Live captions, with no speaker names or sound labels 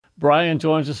Brian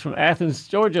joins us from Athens,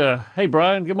 Georgia. Hey,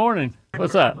 Brian, good morning.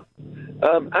 What's up?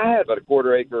 I have about a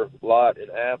quarter-acre lot in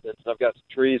Athens, and I've got some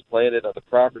trees planted on the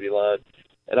property line,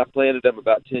 and I planted them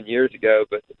about 10 years ago,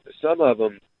 but some of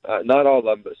them, not all of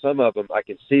them, but some of them, I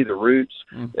can see the roots,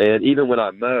 and even when I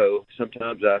mow,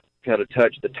 sometimes I kind of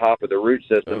touch the top of the root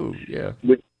system. Oh, yeah.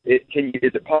 Is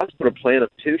it possible to plant them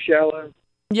too shallow?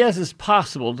 Yes, it's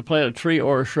possible to plant a tree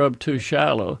or a shrub too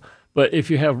shallow. But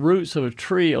if you have roots of a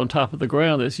tree on top of the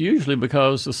ground, it's usually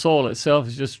because the soil itself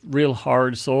is just real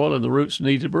hard soil, and the roots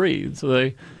need to breathe.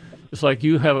 So it's like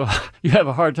you have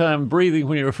a hard time breathing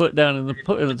when you're a foot down in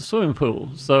the swimming pool.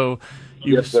 So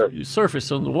you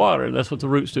surface on the water, and that's what the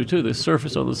roots do too. They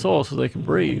surface on the soil so they can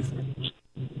breathe.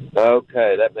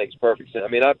 Okay, that makes perfect sense.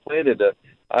 I mean, I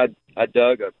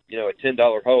dug a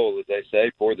 $10 hole, as they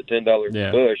say, for the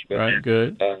 $10 bush. But, right,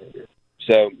 good.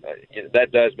 So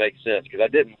that does make sense because I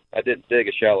didn't dig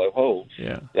a shallow hole.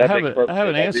 Yeah, I have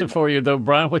an answer for you though,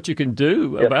 Brian. What you can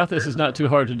do about this is not too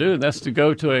hard to do, and that's to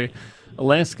go to a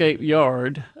landscape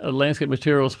yard, a landscape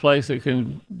materials place that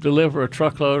can deliver a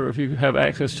truckload, or if you have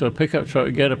access to a pickup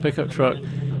truck, get a pickup truck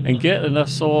and get enough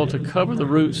soil to cover the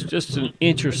roots just an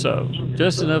inch or so,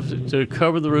 just enough to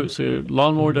cover the roots so your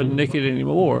lawnmower doesn't nick it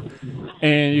anymore.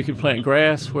 And you can plant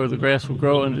grass where the grass will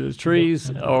grow under the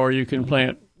trees, or you can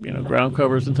plant ground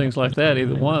covers and things like that,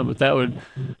 either one. But that would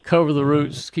cover the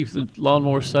roots, keep the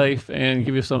lawnmower safe, and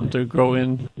give you something to grow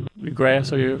in your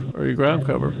grass or your ground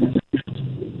cover.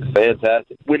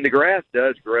 Fantastic. When the grass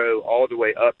does grow all the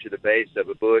way up to the base of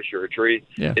a bush or a tree,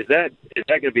 is that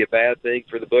going to be a bad thing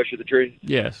for the bush or the tree?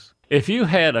 Yes. If you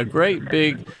had a great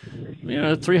big,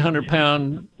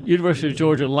 300-pound University of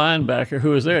Georgia linebacker who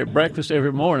was there at breakfast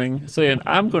every morning saying,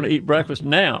 "I'm going to eat breakfast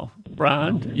now,"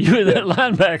 Brian, you and that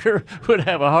linebacker would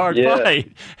have a hard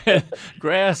fight.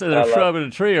 Grass and a shrub and a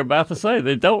tree are about the same.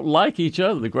 They don't like each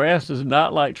other. The grass does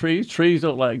not like trees. Trees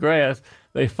don't like grass.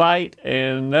 They fight,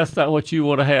 and that's not what you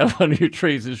want to have under your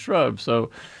trees and shrubs. So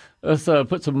let's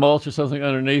put some mulch or something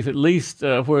underneath, at least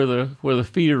where the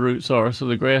feeder roots are, so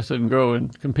the grass doesn't grow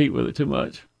and compete with it too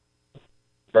much.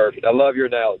 Perfect. I love your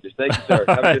analogies. Thank you, sir.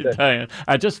 Have a good day. Diane,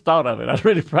 I just thought of it. I was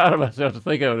really proud of myself to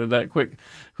think of it in that quick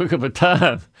of a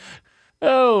time.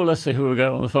 Oh, let's see who we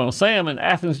got on the phone. Sam in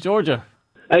Athens, Georgia.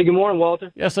 Hey, good morning,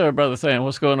 Walter. Yes, sir, Brother Sam.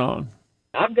 What's going on?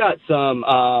 I've got some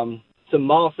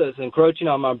moss that's encroaching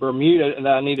on my Bermuda that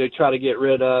I need to try to get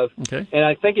rid of. Okay. And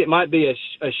I think it might be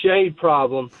a shade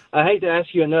problem. I hate to ask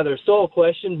you another soil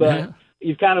question, but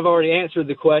you've kind of already answered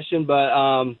the question.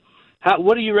 But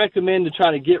what do you recommend to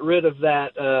try to get rid of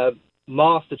that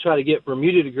moss to try to get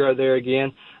Bermuda to grow there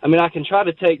again? I mean, I can try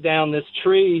to take down this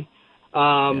tree,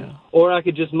 or I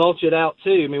could just mulch it out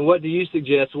too. I mean, what do you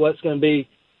suggest? What's going to be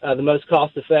the most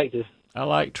cost effective? I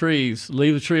like trees.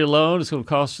 Leave the tree alone. It's going to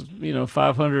cost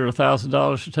 $500 or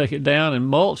 $1,000 to take it down, and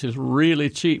mulch is really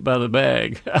cheap by the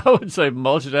bag. I would say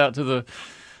mulch it out to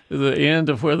the end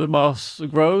of where the moss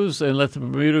grows, and let the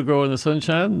Bermuda grow in the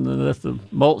sunshine, and then let the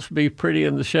mulch be pretty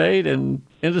in the shade, and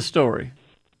end of story.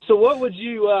 So, what would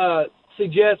you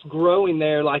suggest growing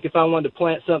there? Like if I wanted to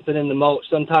plant something in the mulch,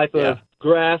 some type of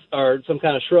grass or some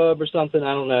kind of shrub or something,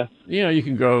 I don't know. You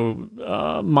can grow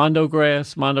mondo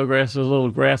grass. Mondo grass is a little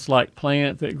grass-like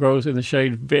plant that grows in the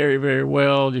shade very, very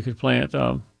well. You could plant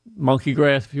monkey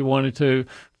grass if you wanted to.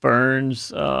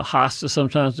 Ferns, hostas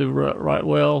sometimes do right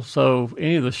well. So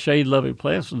any of the shade-loving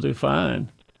plants will do fine.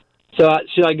 So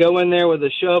should I go in there with a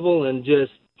shovel and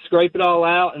just scrape it all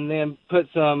out and then put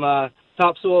some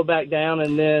topsoil back down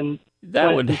and then...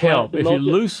 That would help. If you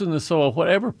loosen the soil,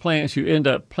 whatever plants you end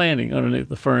up planting underneath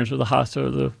the ferns or the hosta or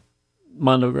the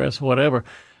mondo grass or whatever,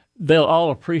 they'll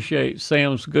all appreciate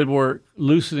Sam's good work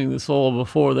loosening the soil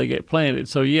before they get planted.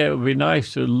 So, it would be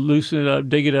nice to loosen it up,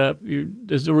 dig it up.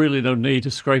 There's really no need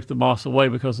to scrape the moss away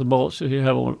because the mulch that you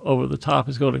have over the top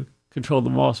is going to control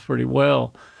the moss pretty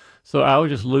well. So I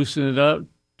would just loosen it up,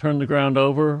 turn the ground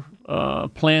over,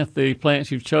 plant the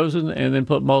plants you've chosen, and then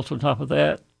put mulch on top of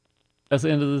that. That's the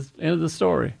end of the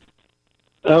story.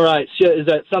 All right. Is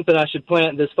that something I should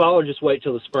plant this fall or just wait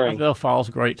till the spring? Fall's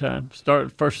a great time.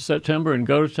 Start 1st of September and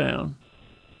go to town.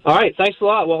 All right. Thanks a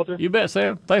lot, Walter. You bet,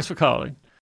 Sam. Thanks for calling.